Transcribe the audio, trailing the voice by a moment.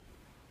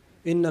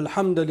إن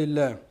الحمد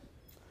لله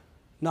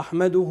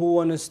نحمده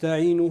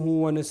ونستعينه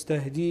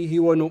ونستهديه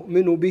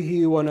ونؤمن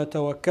به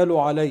ونتوكل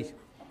عليه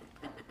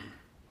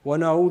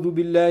ونعوذ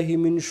بالله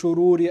من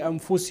شرور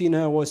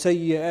أنفسنا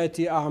وسيئات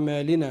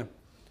أعمالنا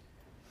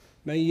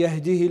من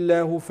يهده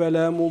الله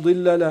فلا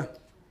مضل له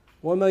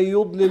ومن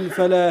يضلل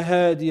فلا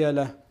هادي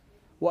له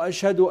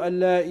وأشهد أن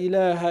لا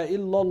إله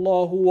إلا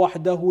الله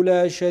وحده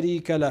لا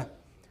شريك له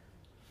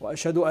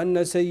وأشهد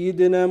أن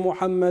سيدنا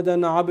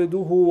محمدا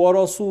عبده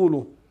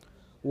ورسوله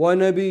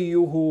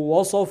ونبيه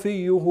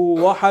وصفيه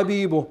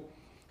وحبيبه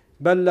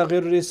بلغ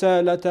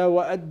الرسالة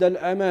وأدى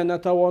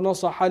الأمانة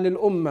ونصح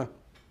للأمة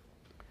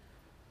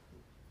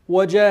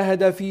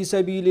وجاهد في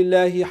سبيل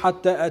الله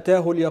حتى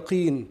أتاه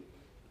اليقين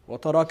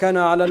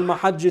وتركنا على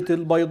المحجة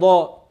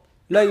البيضاء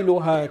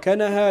ليلها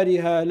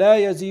كنهارها لا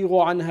يزيغ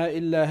عنها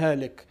إلا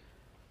هالك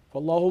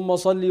فاللهم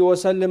صل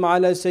وسلم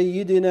على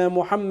سيدنا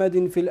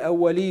محمد في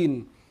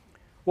الأولين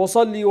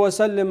وصل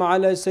وسلم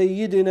على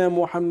سيدنا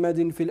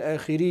محمد في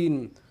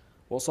الآخرين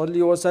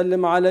وصل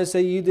وسلم على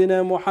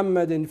سيدنا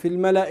محمد في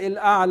الملأ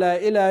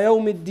الأعلى إلى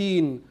يوم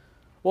الدين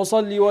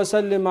وصل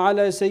وسلم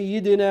على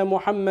سيدنا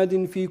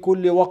محمد في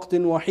كل وقت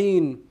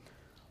وحين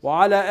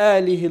وعلى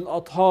آله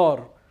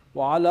الأطهار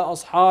وعلى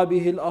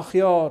أصحابه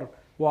الأخيار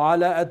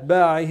وعلى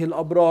أتباعه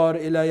الأبرار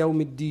إلى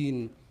يوم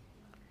الدين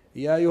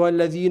يا أيها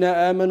الذين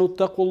آمنوا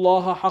اتقوا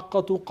الله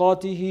حق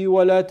تقاته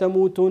ولا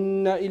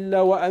تموتن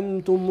إلا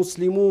وأنتم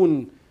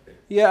مسلمون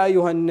يا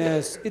أيها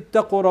الناس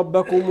اتقوا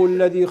ربكم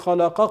الذي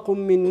خلقكم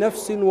من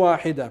نفس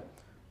واحدة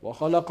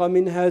وخلق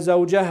منها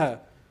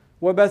زوجها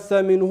وبث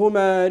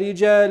منهما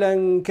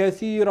رجالا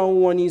كثيرا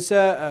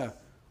ونساء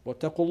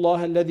واتقوا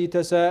الله الذي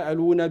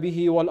تساءلون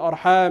به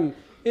والأرحام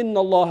إن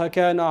الله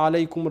كان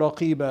عليكم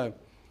رقيبا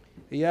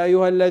يا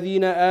أيها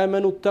الذين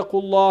آمنوا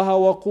اتقوا الله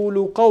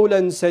وقولوا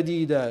قولا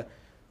سديدا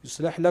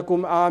يصلح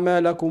لكم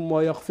أعمالكم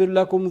ويغفر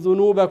لكم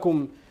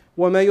ذنوبكم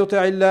ومن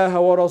يطع الله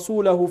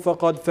ورسوله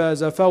فقد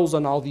فاز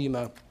فوزا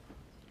عظيما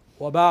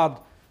وبعد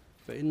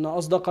فإن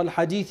أصدق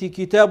الحديث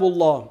كتاب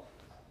الله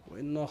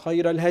وإن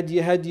خير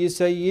الهدي هدي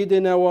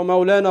سيدنا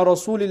ومولانا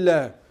رسول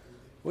الله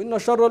وإن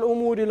شر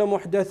الأمور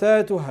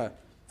لمحدثاتها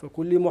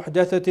فكل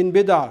محدثة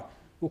بدعة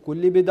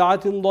وكل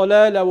بدعة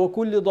ضلالة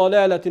وكل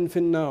ضلالة في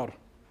النار.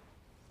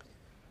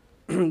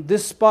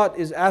 This spot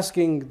is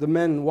asking the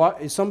men,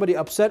 is somebody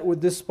upset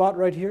with this spot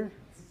right here?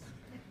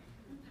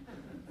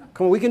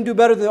 Come on, we can do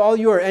better than all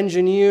you are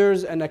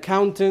engineers and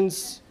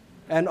accountants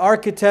and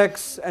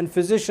architects and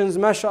physicians,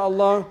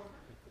 mashallah.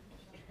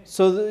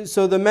 So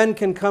the men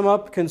can come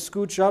up, can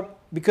scooch up,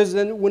 because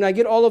then when I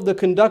get all of the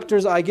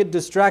conductors, I get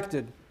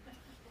distracted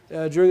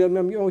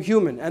during,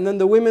 human. And then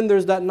the women,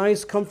 there's that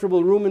nice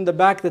comfortable room in the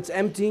back that's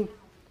empty,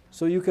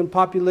 so you can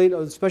populate,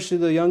 especially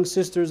the young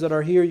sisters that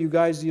are here. You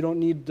guys, you don't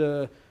need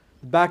the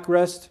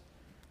backrest.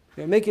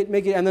 Yeah, make it,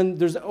 and then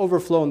there's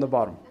overflow in the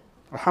bottom.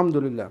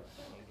 Alhamdulillah.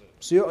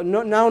 So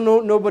now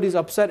nobody's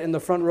upset in the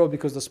front row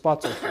because the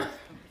spots are full.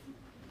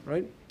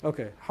 Right?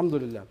 Okay,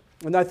 alhamdulillah.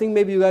 And I think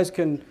maybe you guys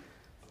can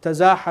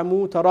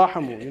tazahamu,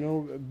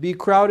 tarahamu, be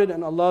crowded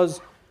and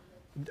Allah's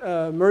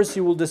mercy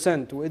will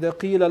descend. وَإِذَا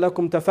قِيلَ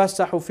لَكُمْ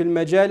تَفَسَّحُوا فِي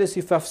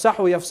الْمَجَالِسِ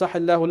فَافْسَحُوا يَفْسَحِ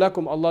اللَّهُ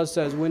لَكُمْ. Allah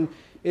says, when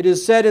it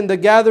is said in the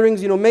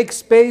gatherings, make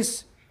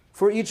space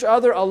for each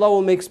other, Allah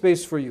will make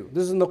space for you.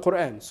 This is in the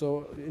Quran.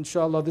 So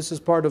inshallah, this is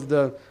part of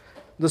the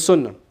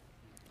sunnah.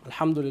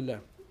 Alhamdulillah.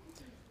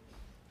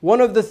 One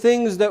of the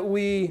things that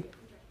we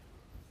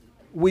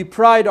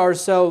pride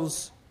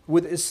ourselves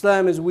with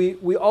Islam is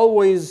we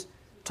always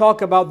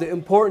talk about the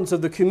importance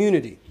of the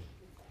community.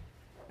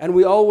 And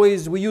we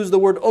use the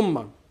word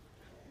ummah.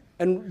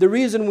 And the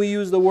reason we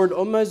use the word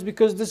ummah is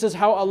because this is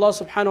how Allah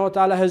subhanahu wa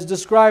ta'ala has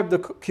described the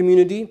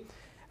community.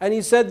 And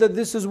He said that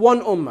this is one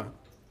ummah.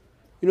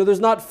 There's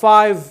not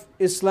 5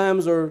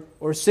 Islams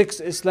or 6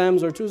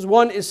 Islams or 2. It's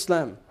one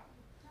Islam.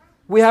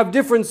 We have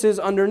differences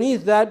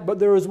underneath that, but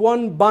there is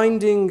one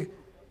binding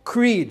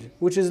creed,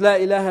 which is La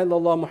ilaha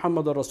illallah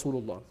Muhammadur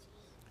Rasulullah.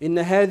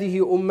 Inna hadhihi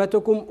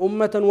ummatukum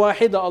ummatan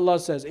wahida, Allah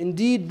says.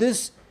 Indeed,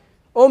 this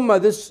ummah,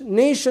 this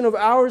nation of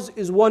ours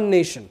is one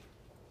nation.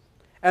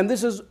 And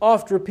this is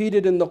oft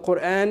repeated in the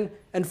Quran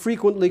and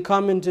frequently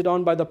commented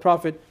on by the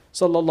Prophet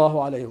sallallahu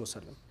alaihi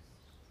wasallam.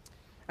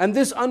 And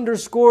this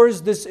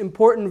underscores this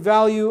important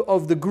value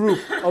of the group,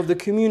 of the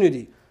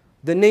community,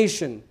 the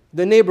nation,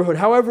 the neighborhood.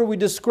 However we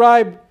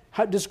describe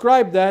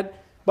that,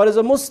 but as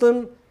a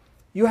Muslim,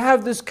 you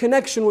have this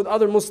connection with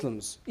other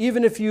Muslims.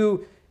 Even if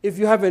you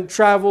haven't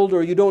traveled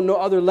or you don't know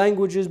other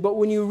languages, but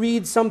when you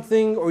read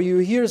something or you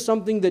hear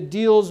something that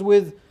deals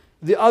with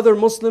the other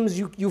Muslims,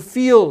 you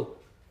feel,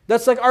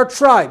 that's like our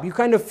tribe. You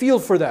kind of feel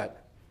for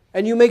that.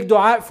 And you make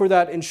dua for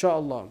that,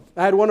 inshaAllah.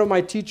 I had one of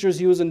my teachers,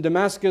 he was in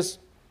Damascus.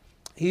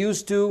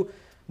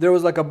 There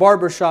was like a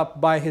barber shop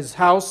by his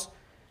house.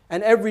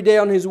 And every day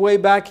on his way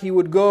back, he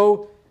would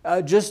go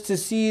just to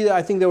see,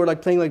 I think they were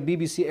playing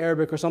BBC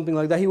Arabic or something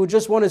like that. He would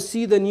just want to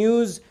see the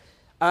news.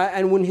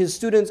 And when his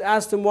students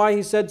asked him why,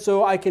 he said,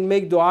 so I can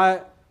make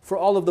dua for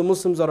all of the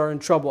Muslims that are in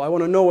trouble. I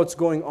want to know what's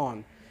going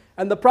on.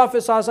 And the Prophet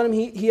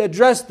ﷺ, he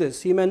addressed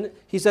this.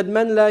 He said,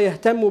 "Man la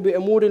yahtammu bi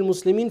amuri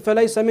al-muslimin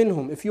falaysa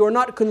minhum." If you are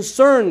not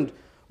concerned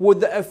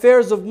with the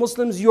affairs of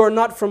Muslims, you are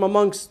not from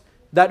amongst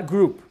that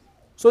group.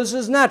 So this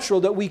is natural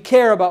that we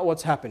care about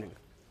what's happening.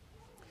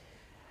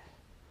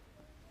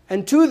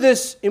 And to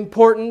this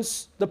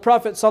importance, the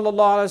Prophet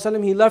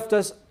ﷺ, he left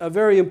us a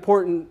very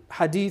important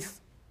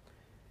hadith.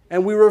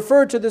 And we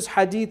refer to this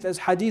hadith as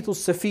Hadith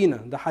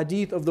al-Safina, the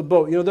hadith of the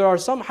boat. You know, there are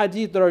some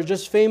hadith that are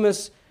just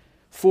famous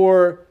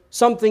for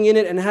something in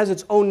it and has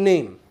its own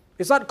name.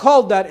 It's not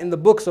called that in the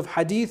books of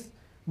hadith,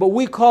 but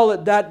we call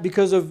it that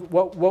because of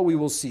what we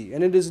will see.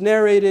 And it is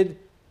narrated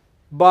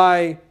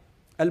by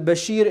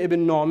Al-Bashir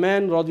ibn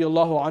Nu'man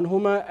radiallahu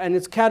anhuma, and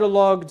it's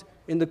catalogued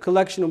in the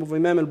collection of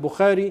Imam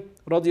al-Bukhari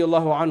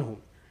radiallahu anhu.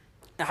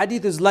 The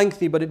hadith is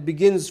lengthy, but it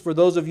begins, for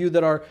those of you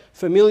that are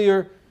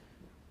familiar,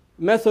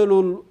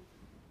 مثل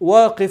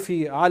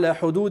الواقف على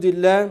حدود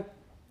الله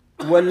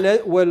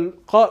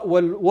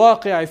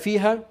والواقع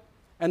فيها.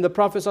 And the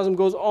Prophet ﷺ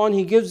goes on,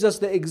 he gives us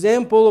the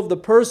example of the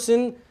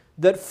person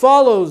that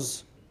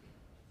follows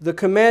the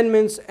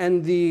commandments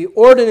and the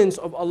ordinance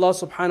of Allah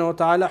subhanahu wa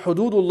ta'ala,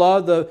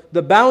 hududullah,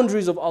 the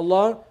boundaries of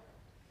Allah.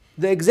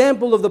 The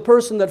example of the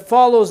person that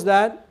follows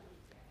that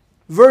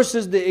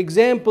versus the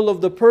example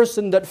of the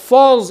person that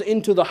falls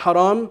into the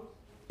haram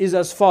is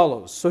as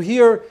follows. So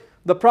here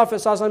the Prophet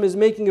ﷺ is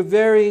making a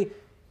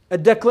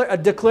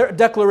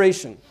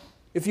declaration.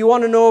 If you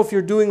want to know if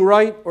you're doing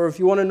right or if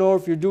you want to know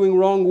if you're doing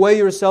wrong, weigh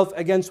yourself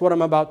against what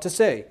I'm about to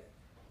say.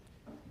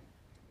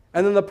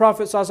 And then the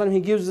Prophet ﷺ,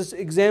 he gives this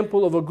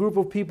example of a group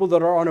of people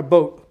that are on a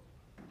boat.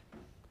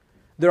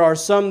 There are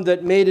some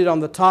that made it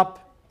on the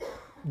top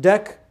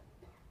deck,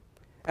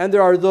 and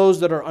there are those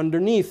that are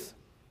underneath.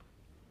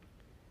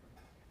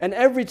 And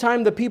every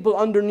time the people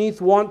underneath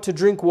want to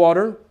drink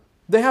water,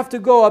 they have to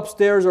go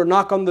upstairs or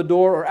knock on the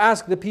door or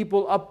ask the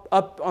people up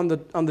on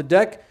the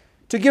deck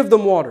to give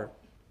them water.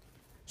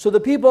 So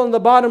the people on the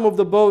bottom of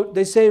the boat,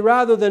 they say,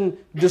 rather than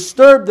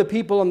disturb the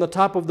people on the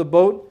top of the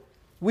boat,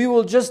 we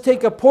will just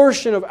take a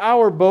portion of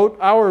our boat,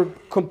 our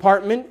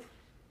compartment,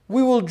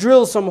 we will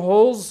drill some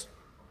holes,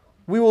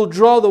 we will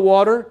draw the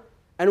water,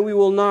 and we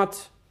will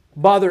not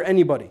bother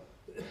anybody.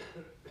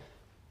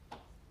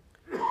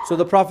 So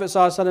the Prophet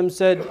ﷺ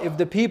said, if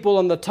the people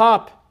on the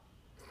top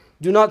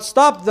do not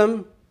stop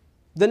them,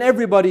 then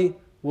everybody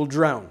will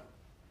drown.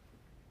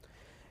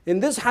 In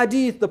this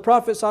hadith, the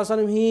Prophet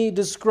ﷺ, he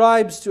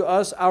describes to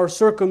us our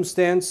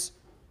circumstance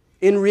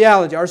in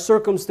reality, our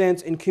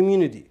circumstance in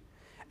community.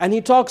 And he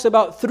talks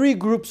about three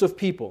groups of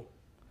people.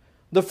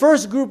 The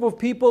first group of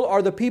people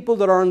are the people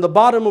that are on the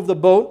bottom of the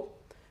boat,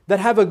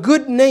 that have a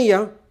good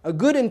niyyah, a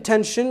good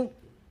intention,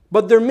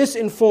 but they're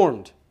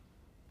misinformed.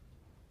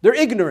 They're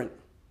ignorant.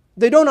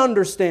 They don't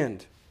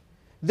understand.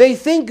 They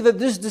think that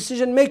this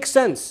decision makes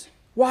sense.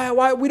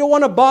 Why? We don't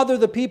want to bother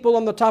the people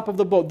on the top of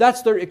the boat.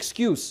 That's their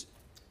excuse.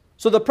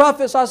 So the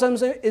Prophet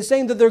ﷺ is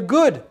saying that they're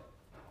good,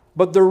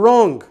 but they're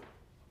wrong.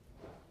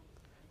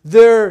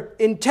 Their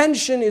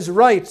intention is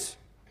right,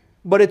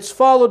 but it's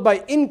followed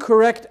by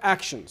incorrect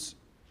actions.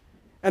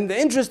 And the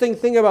interesting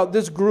thing about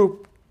this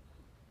group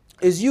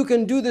is you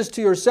can do this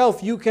to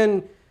yourself. You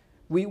can,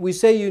 we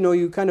say,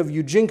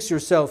 you jinx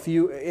yourself,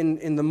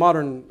 in the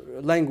modern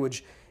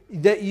language,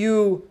 that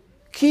you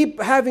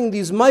keep having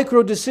these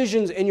micro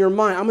decisions in your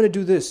mind. I'm going to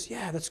do this.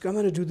 Yeah, that's good. I'm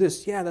going to do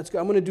this. Yeah, that's good.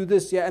 I'm going to do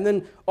this. Yeah, and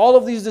then all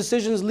of these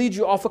decisions lead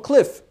you off a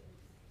cliff.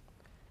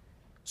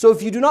 So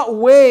if you do not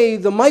weigh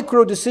the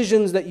micro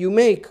decisions that you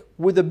make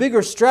with a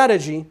bigger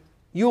strategy,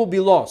 you will be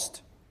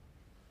lost.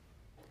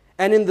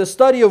 And in the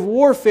study of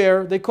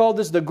warfare, they call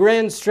this the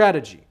grand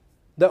strategy.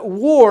 That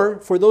war,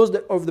 for those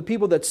of the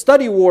people that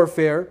study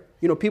warfare,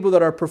 people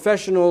that are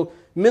professional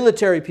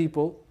military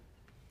people,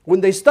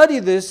 when they study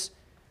this,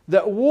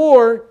 that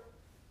war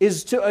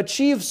is to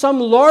achieve some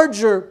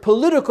larger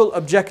political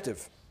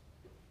objective.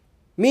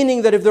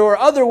 Meaning that if there were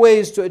other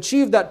ways to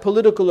achieve that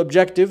political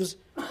objectives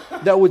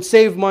that would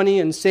save money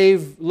and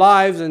save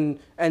lives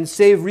and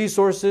save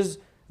resources,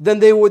 then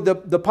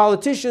the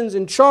politicians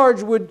in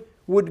charge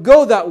would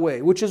go that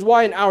way. Which is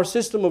why in our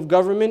system of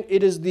government,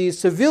 it is the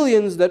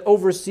civilians that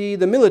oversee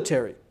the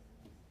military,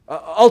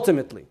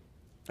 ultimately.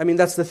 I mean,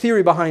 that's the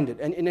theory behind it,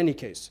 and in any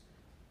case.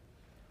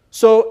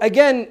 So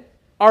again,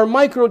 our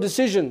micro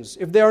decisions,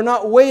 if they are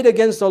not weighed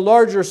against a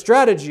larger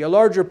strategy, a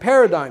larger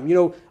paradigm,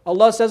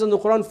 Allah says in the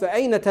Quran,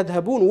 فَأَيْنَ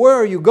تَذْهَبُونَ? Where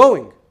are you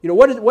going?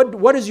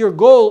 What is your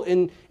goal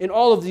in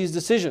all of these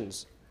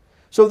decisions?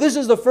 So this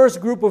is the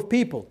first group of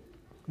people.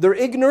 They're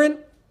ignorant,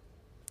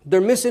 they're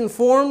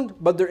misinformed,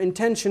 but their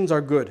intentions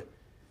are good.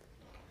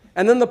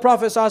 And then the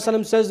Prophet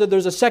ﷺ says that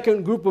there's a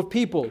second group of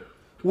people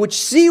which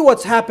see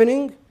what's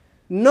happening,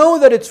 know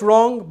that it's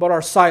wrong, but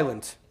are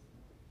silent.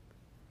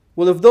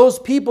 Well, if those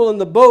people in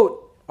the boat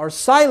are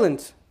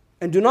silent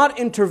and do not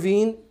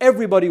intervene,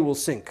 everybody will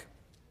sink.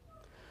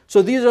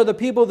 So these are the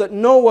people that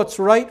know what's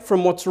right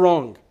from what's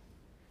wrong.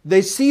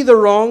 They see the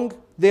wrong,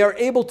 they are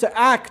able to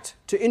act,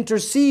 to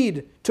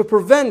intercede, to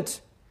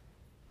prevent,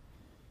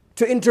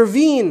 to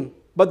intervene,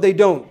 but they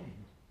don't.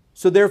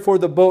 So therefore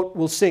the boat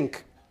will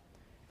sink.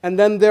 And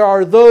then there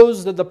are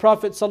those that the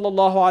Prophet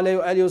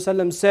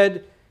ﷺ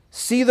said,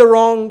 see the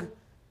wrong,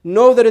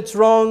 know that it's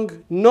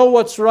wrong, know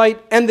what's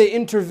right, and they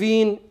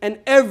intervene, and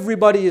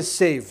everybody is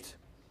saved.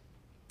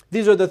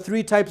 These are the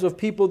three types of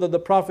people that the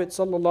Prophet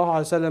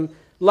ﷺ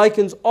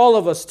likens all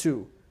of us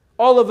to.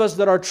 All of us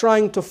that are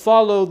trying to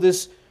follow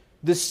this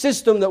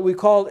system that we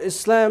call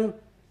Islam,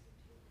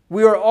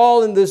 we are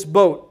all in this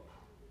boat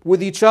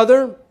with each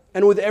other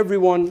and with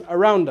everyone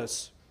around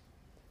us.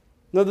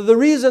 Now the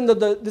reason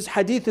that this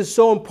hadith is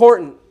so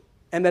important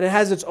and that it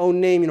has its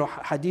own name,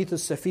 Hadith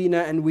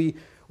al-Safina, and we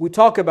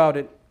talk about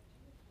it,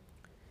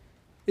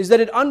 is that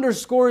it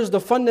underscores the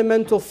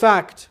fundamental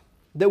fact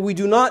that we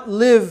do not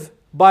live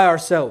by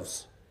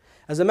ourselves.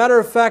 As a matter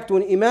of fact,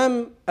 when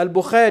Imam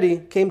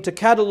al-Bukhari came to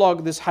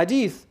catalog this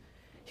hadith,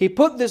 he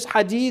put this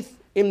hadith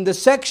in the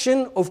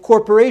section of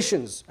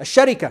corporations, a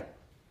sharika,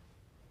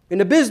 in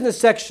the business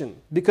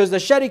section, because the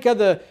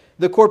sharika,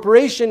 the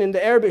corporation in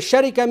the Arabic,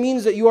 sharika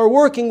means that you are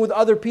working with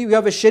other people, you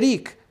have a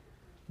sharik.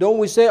 Don't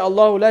we say,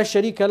 Allahu la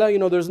sharika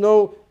la, there's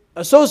no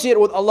associate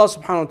with Allah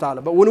subhanahu wa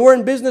ta'ala. But when we're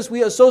in business,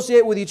 we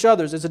associate with each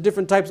other. It's a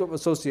different types of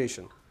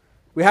association.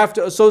 We have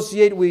to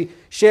associate, we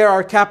share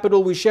our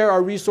capital, we share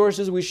our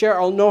resources, we share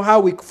our know-how,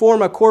 we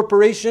form a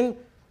corporation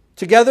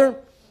together.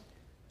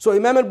 So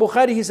Imam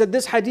al-Bukhari, he said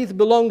this hadith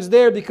belongs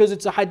there because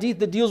it's a hadith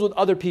that deals with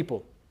other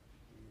people.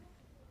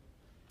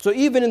 So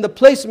even in the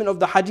placement of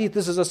the hadith,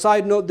 this is a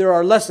side note, there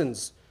are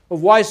lessons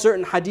of why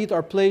certain hadith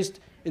are placed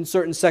in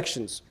certain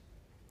sections.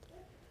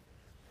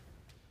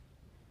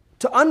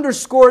 To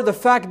underscore the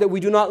fact that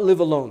we do not live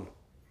alone.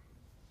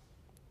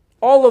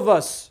 All of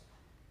us,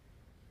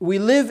 we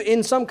live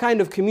in some kind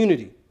of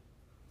community.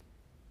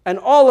 And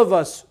all of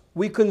us,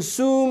 we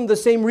consume the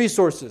same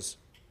resources.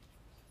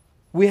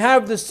 We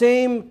have the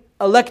same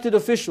elected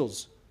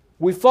officials.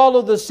 We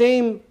follow the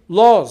same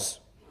laws,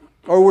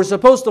 or we're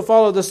supposed to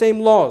follow the same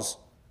laws.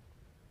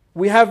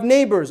 We have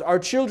neighbors. Our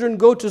children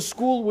go to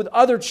school with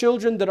other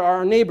children that are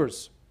our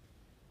neighbors.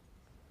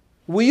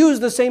 We use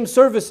the same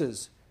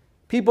services.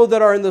 People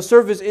that are in the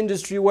service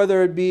industry,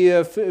 whether it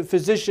be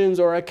physicians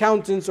or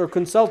accountants or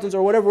consultants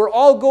or whatever, we're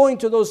all going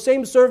to those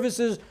same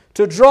services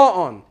to draw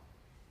on.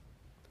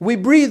 We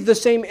breathe the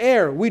same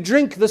air. We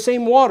drink the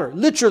same water,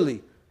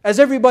 literally, as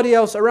everybody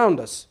else around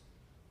us.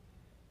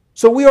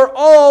 So we are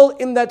all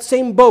in that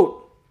same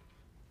boat.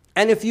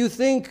 And if you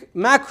think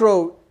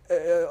macro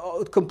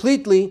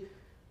completely,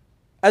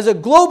 as a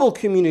global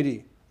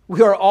community,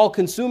 we are all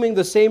consuming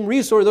the same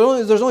resource.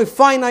 There's only a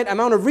finite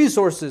amount of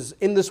resources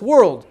in this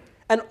world.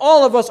 And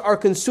all of us are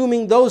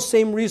consuming those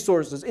same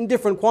resources in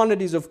different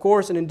quantities, of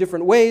course, and in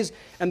different ways.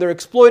 And they're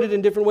exploited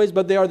in different ways,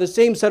 but they are the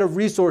same set of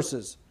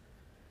resources.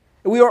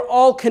 We are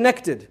all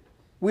connected.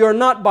 We are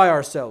not by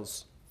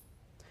ourselves.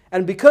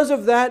 And because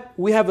of that,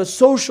 we have a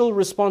social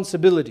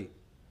responsibility.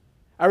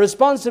 A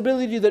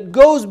responsibility that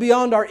goes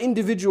beyond our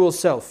individual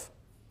self.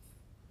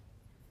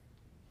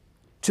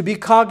 To be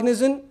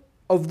cognizant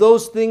of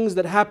those things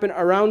that happen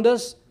around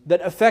us,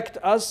 that affect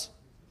us,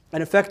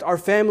 and affect our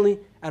family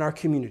and our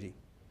community.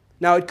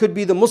 Now it could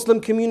be the Muslim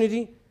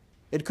community,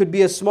 it could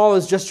be as small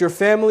as just your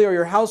family or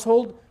your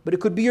household, but it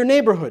could be your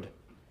neighborhood.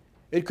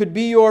 It could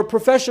be your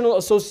professional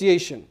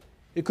association.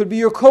 It could be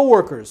your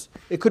co-workers.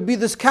 It could be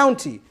this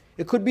county.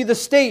 It could be the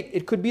state.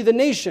 It could be the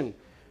nation.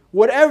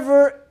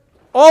 Whatever,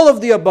 all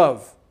of the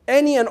above,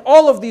 any and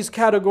all of these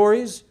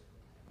categories,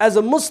 as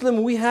a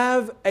Muslim we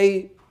have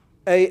a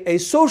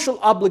social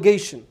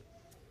obligation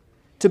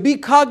to be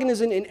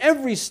cognizant in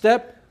every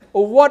step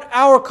of what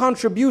our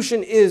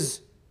contribution is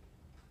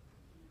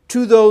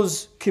to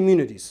those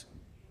communities.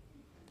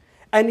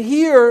 And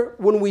here,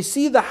 when we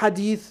see the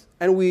hadith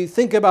and we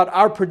think about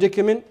our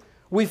predicament,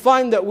 we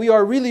find that we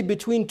are really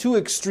between two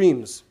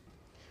extremes.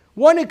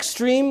 One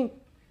extreme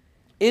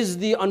is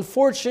the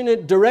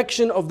unfortunate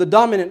direction of the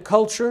dominant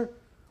culture,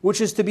 which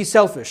is to be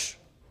selfish.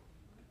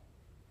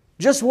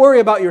 Just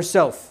worry about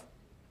yourself.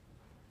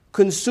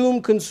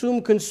 Consume,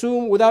 consume,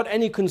 consume without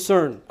any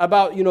concern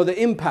about the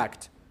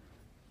impact.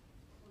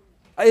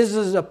 This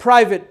is a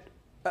private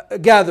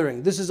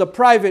gathering. This is a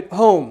private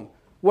home.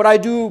 What I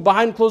do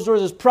behind closed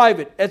doors is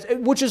private,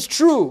 which is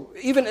true,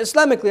 even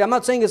Islamically. I'm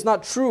not saying it's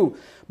not true.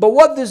 But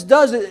what this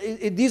does,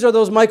 these are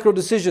those micro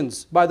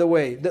decisions, by the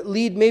way, that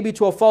lead maybe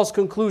to a false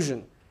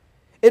conclusion.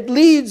 It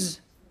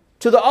leads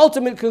to the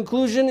ultimate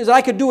conclusion is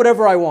I could do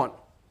whatever I want.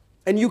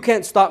 And you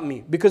can't stop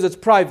me because it's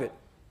private.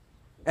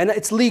 And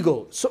it's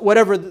legal, so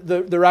whatever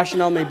the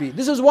rationale may be.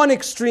 This is one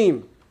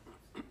extreme.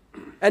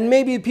 And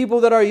maybe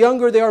people that are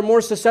younger, they are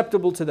more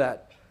susceptible to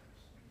that.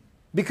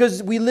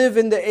 Because we live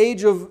in the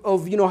age of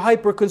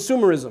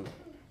hyper-consumerism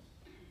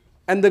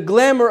and the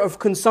glamour of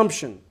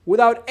consumption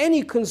without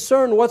any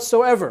concern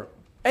whatsoever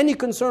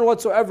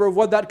of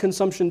what that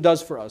consumption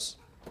does for us.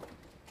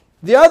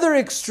 The other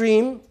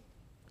extreme,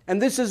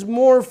 and this is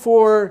more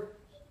for,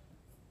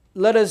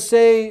 let us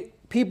say,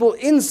 people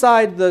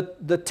inside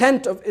the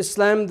tent of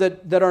Islam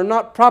that are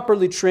not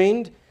properly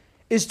trained,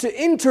 is to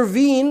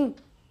intervene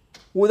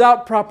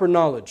without proper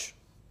knowledge.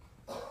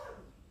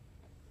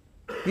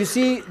 You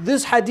see,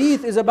 this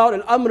hadith is about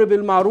al-amr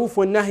bil-ma'ruf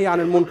wa nahy an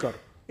al-munkar.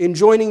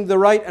 enjoining the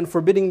right and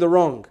forbidding the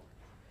wrong.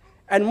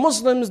 And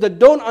Muslims that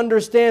don't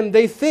understand,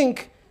 they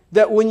think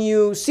that when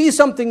you see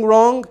something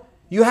wrong,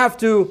 you have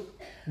to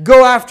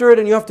go after it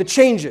and you have to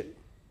change it.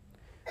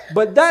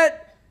 But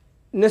that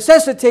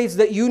necessitates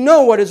that you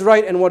know what is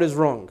right and what is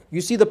wrong. You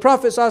see the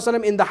Prophet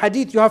ﷺ in the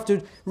Hadith, you have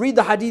to read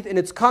the Hadith in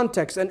its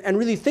context and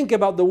really think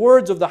about the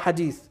words of the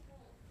Hadith.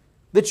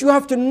 That you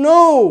have to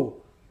know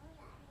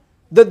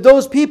that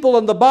those people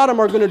on the bottom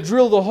are going to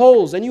drill the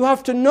holes. And you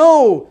have to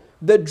know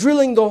that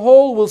drilling the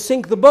hole will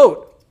sink the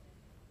boat.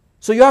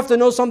 So you have to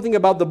know something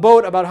about the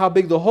boat, about how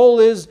big the hole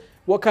is,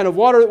 what kind of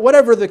water,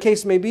 whatever the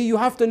case may be. You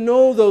have to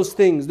know those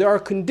things. There are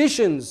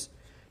conditions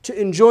to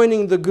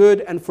enjoining the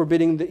good and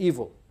forbidding the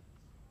evil.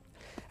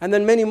 And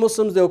then many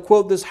Muslims, they'll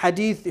quote this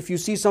hadith, if you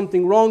see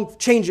something wrong,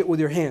 change it with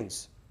your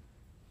hands.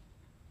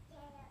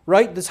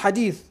 Right? This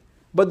hadith.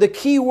 But the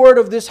key word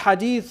of this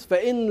hadith,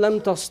 فَإِن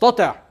لَمْ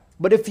تَسْتَطِعْ.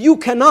 But if you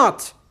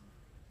cannot,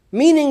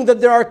 meaning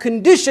that there are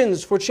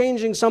conditions for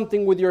changing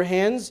something with your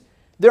hands,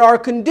 there are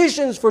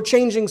conditions for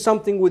changing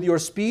something with your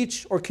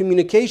speech or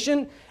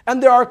communication,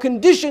 and there are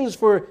conditions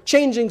for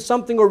changing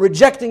something or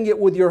rejecting it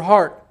with your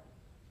heart.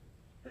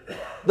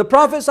 The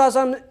Prophet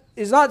ﷺ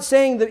is not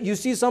saying that you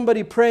see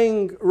somebody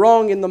praying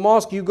wrong in the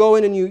mosque, you go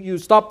in and you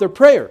stop their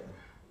prayer.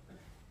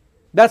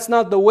 That's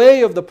not the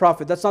way of the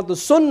Prophet. That's not the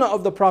sunnah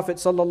of the Prophet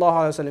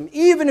ﷺ.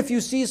 Even if you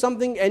see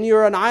something and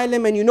you're an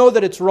alim and you know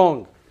that it's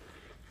wrong.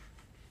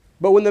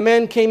 But when the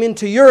man came in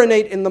to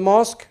urinate in the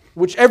mosque,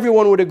 which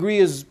everyone would agree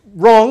is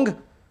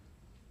wrong,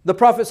 the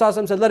Prophet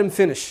ﷺ said, let him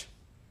finish.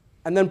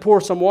 And then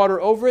pour some water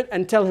over it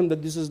and tell him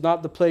that this is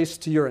not the place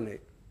to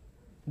urinate.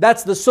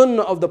 That's the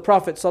sunnah of the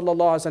Prophet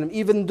ﷺ,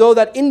 even though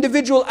that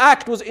individual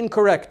act was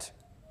incorrect.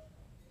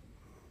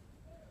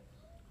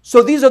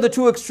 So these are the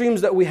two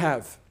extremes that we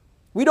have.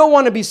 We don't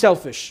want to be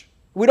selfish.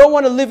 We don't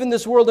want to live in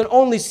this world and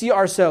only see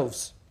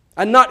ourselves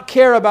and not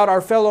care about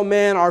our fellow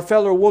man, our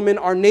fellow woman,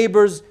 our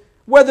neighbors,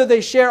 whether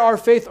they share our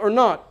faith or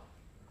not,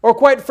 or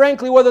quite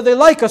frankly, whether they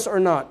like us or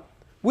not.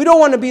 We don't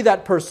want to be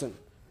that person.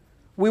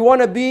 We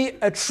want to be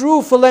a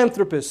true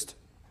philanthropist,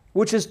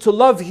 which is to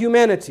love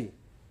humanity.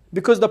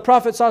 Because the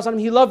Prophet ﷺ,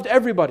 he loved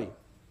everybody.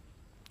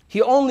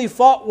 He only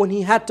fought when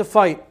he had to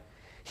fight.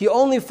 He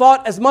only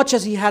fought as much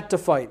as he had to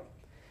fight.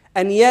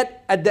 And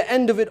yet, at the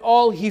end of it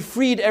all, he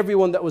freed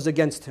everyone that was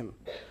against him.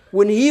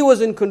 When he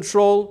was in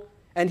control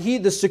and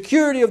the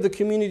security of the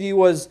community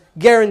was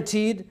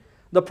guaranteed,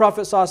 the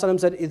Prophet ﷺ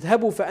said,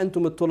 اذهبوا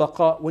فأنتم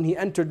الطلقاء. When he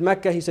entered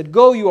Mecca, he said,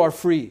 go, you are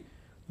free.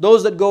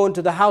 Those that go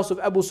into the house of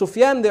Abu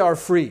Sufyan, they are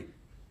free.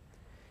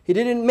 He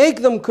didn't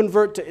make them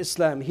convert to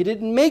Islam. He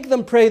didn't make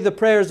them pray the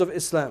prayers of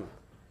Islam.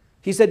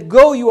 He said,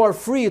 go, you are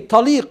free,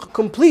 taliq,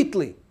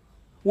 completely.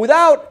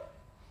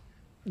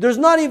 There's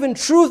not even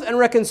truth and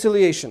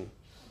reconciliation.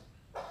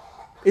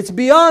 It's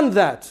beyond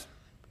that.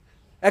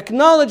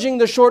 Acknowledging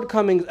the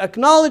shortcomings,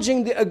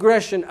 acknowledging the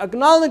aggression,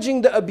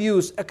 acknowledging the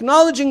abuse,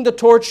 acknowledging the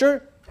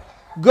torture,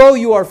 go,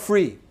 you are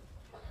free.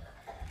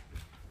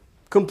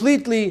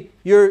 Completely,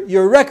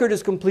 your record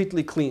is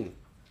completely clean.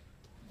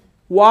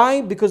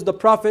 Why? Because the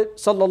Prophet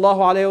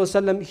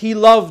ﷺ, he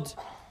loved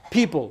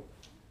people.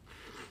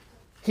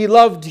 He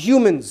loved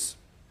humans.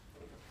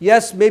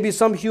 Yes, maybe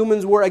some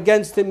humans were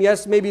against him.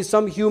 Yes, maybe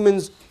some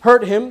humans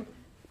hurt him.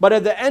 But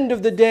at the end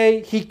of the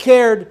day, he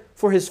cared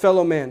for his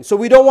fellow man. So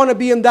we don't want to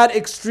be in that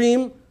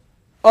extreme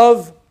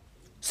of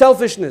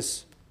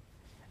selfishness.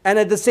 And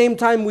at the same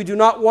time, we do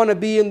not want to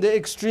be in the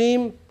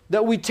extreme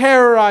that we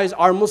terrorize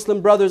our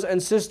Muslim brothers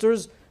and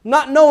sisters,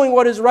 not knowing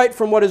what is right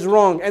from what is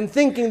wrong, and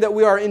thinking that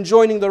we are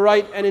enjoining the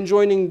right and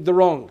enjoining the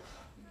wrong.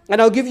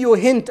 And I'll give you a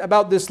hint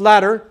about this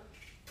latter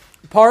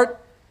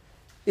part,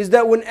 is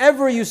that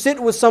whenever you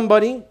sit with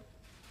somebody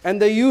and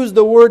they use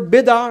the word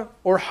bid'ah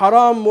or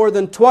haram more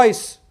than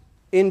twice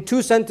in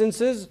 2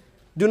 sentences,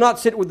 do not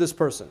sit with this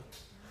person.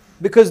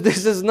 Because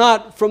this is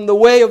not from the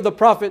way of the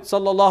Prophet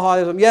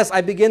ﷺ. Yes,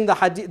 I begin the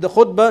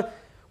khutbah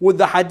with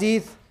the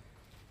hadith,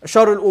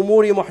 شَرُ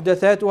الْأُمُورِ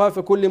مُحْدَثَاتُهَا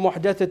فَكُلِّ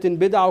مُحْدَثَةٍ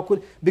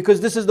بِدْعَةٍ, because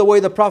this is the way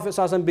the Prophet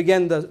ﷺ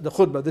began the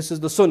khutbah. This is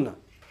the sunnah.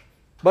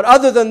 But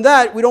other than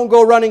that, we don't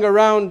go running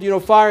around,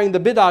 firing the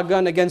bid'ah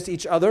gun against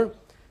each other,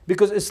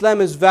 because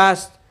Islam is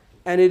vast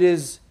and it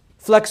is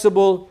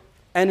flexible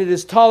and it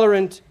is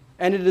tolerant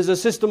and it is a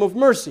system of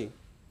mercy.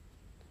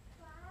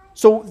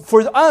 So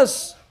for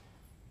us,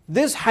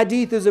 this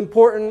hadith is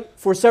important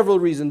for several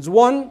reasons.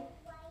 One,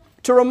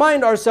 to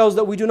remind ourselves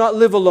that we do not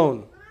live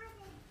alone.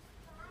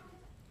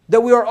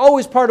 That we are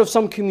always part of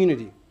some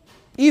community.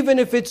 Even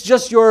if it's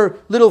just your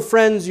little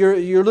friends,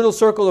 your little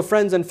circle of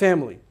friends and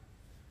family.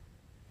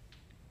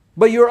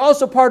 But you're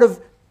also part of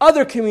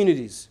other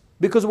communities.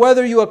 Because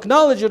whether you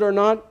acknowledge it or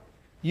not,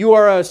 you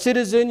are a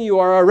citizen, you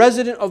are a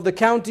resident of the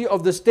county,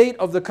 of the state,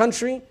 of the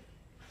country.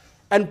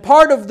 And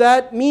part of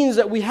that means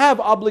that we have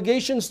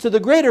obligations to the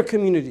greater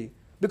community.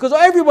 Because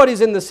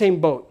everybody's in the same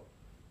boat.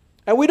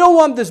 And we don't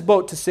want this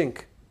boat to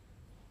sink.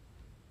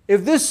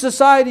 If this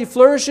society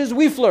flourishes,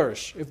 we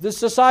flourish. If this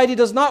society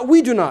does not,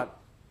 we do not.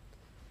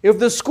 If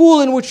the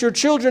school in which your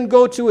children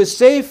go to is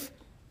safe,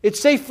 it's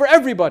safe for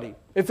everybody.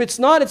 If it's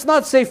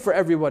not safe for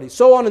everybody.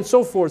 So on and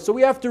so forth. So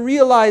we have to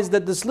realize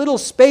that this little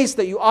space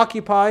that you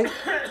occupy,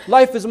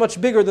 life is much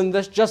bigger than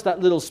just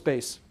that little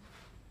space.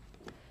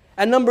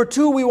 And number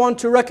two, we want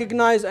to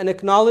recognize and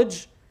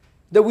acknowledge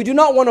that we do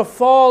not want to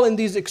fall in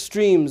these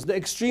extremes, the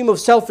extreme of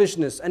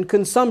selfishness and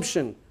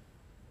consumption,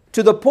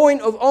 to the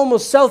point of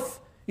almost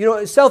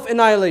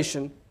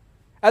self-annihilation.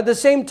 At the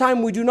same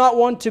time, we do not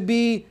want to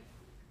be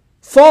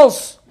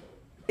false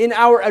in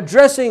our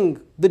addressing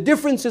the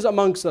differences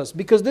amongst us,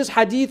 because this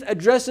hadith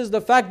addresses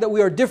the fact that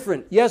we are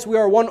different. Yes, we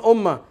are one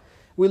ummah.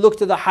 We look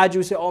to the Hajj,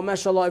 we say, oh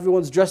mashallah,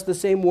 everyone's dressed the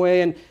same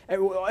way and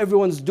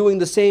everyone's doing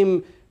the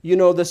same,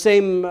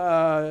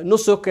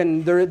 nusuk,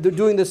 and they're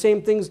doing the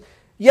same things.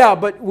 Yeah,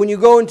 but when you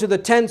go into the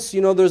tents,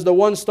 there's the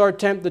 1-star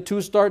tent, the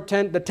 2-star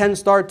tent, the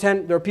 10-star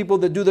tent. There are people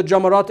that do the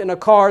jamarat in a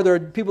car. There are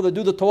people that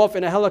do the tawaf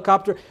in a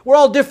helicopter. We're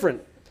all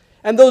different.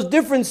 And those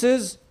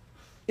differences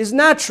is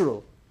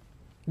natural,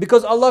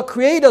 because Allah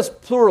created us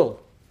plural.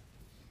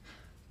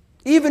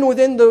 Even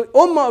within the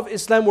ummah of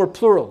Islam, we're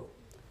plural.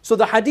 So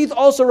the hadith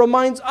also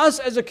reminds us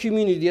as a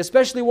community,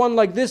 especially one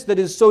like this that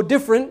is so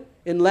different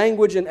in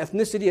language and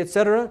ethnicity,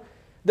 etc.,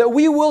 that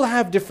we will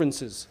have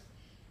differences.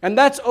 And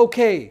that's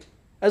okay,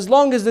 as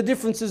long as the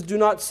differences do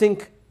not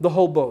sink the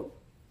whole boat.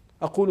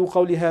 أقول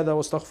قولي هذا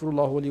واستغفر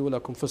الله لي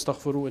ولكم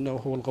فاستغفروه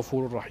إنه هو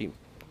الغفور الرحيم.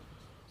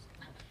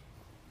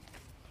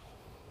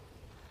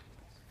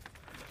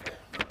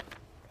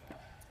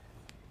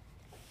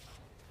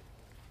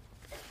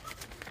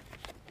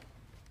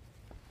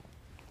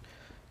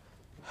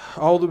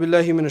 أعوذ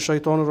بالله من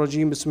الشيطان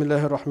الرجيم بسم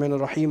الله الرحمن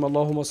الرحيم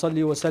اللهم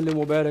صل وسلم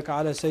وبارك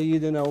على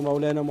سيدنا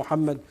ومولانا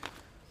محمد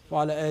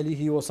وعلى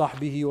آله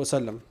وصحبه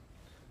وسلم.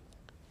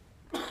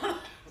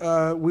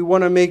 We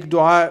want to make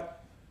dua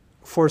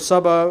for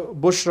Saba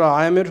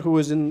Bushra Amir, who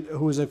is in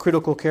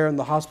critical care in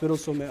the hospital.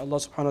 So may Allah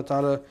subhanahu wa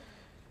ta'ala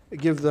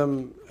give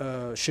them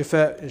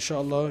shifa,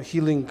 inshallah,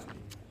 healing.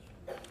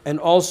 And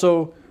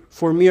also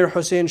for Mir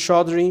Hussein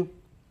Chaudhry,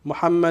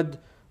 Muhammad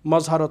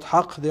Mazharat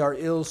Haq, they are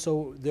ill,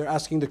 so they're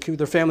asking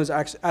their families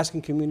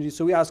asking community.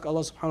 So we ask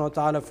Allah subhanahu wa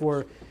ta'ala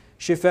for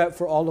shifa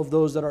for all of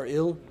those that are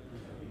ill.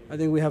 I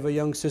think we have a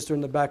young sister in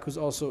the back who's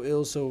also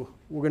ill, so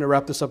we're going to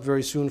wrap this up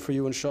very soon for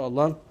you,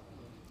 inshallah.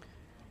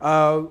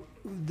 The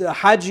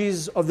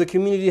Hajjis of the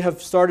community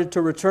have started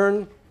to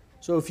return.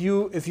 So if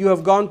you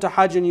have gone to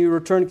Hajj and you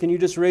return, can you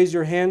just raise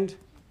your hand?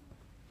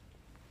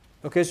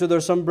 Okay, so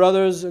there's some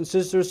brothers and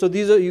sisters. So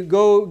you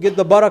go get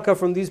the barakah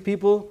from these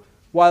people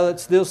while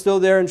it's still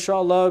there,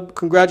 inshallah.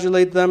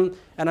 Congratulate them,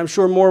 and I'm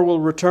sure more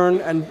will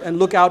return, and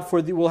look out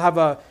for we'll have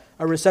a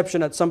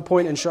reception at some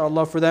point,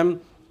 inshallah, for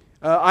them.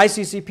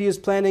 ICCP is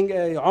planning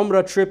a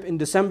Umrah trip in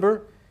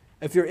December.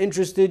 If you're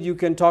interested, you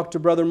can talk to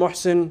Brother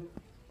Muhsin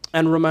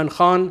and Rahman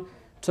Khan.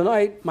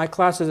 Tonight, my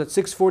class is at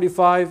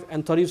 6:45,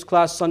 and Tariq's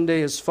class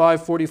Sunday is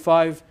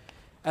 5:45.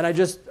 And I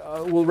just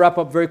will wrap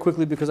up very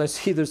quickly because I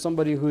see there's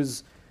somebody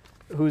who's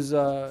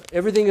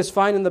everything is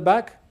fine in the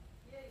back?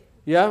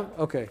 Yeah?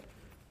 Okay.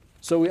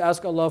 So we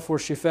ask Allah for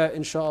shifa,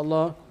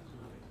 inshallah.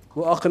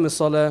 وأقم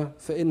الصلاة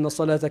فإن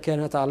الصلاة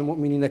كانت على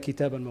المؤمنين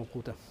كتابا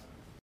موقوتا.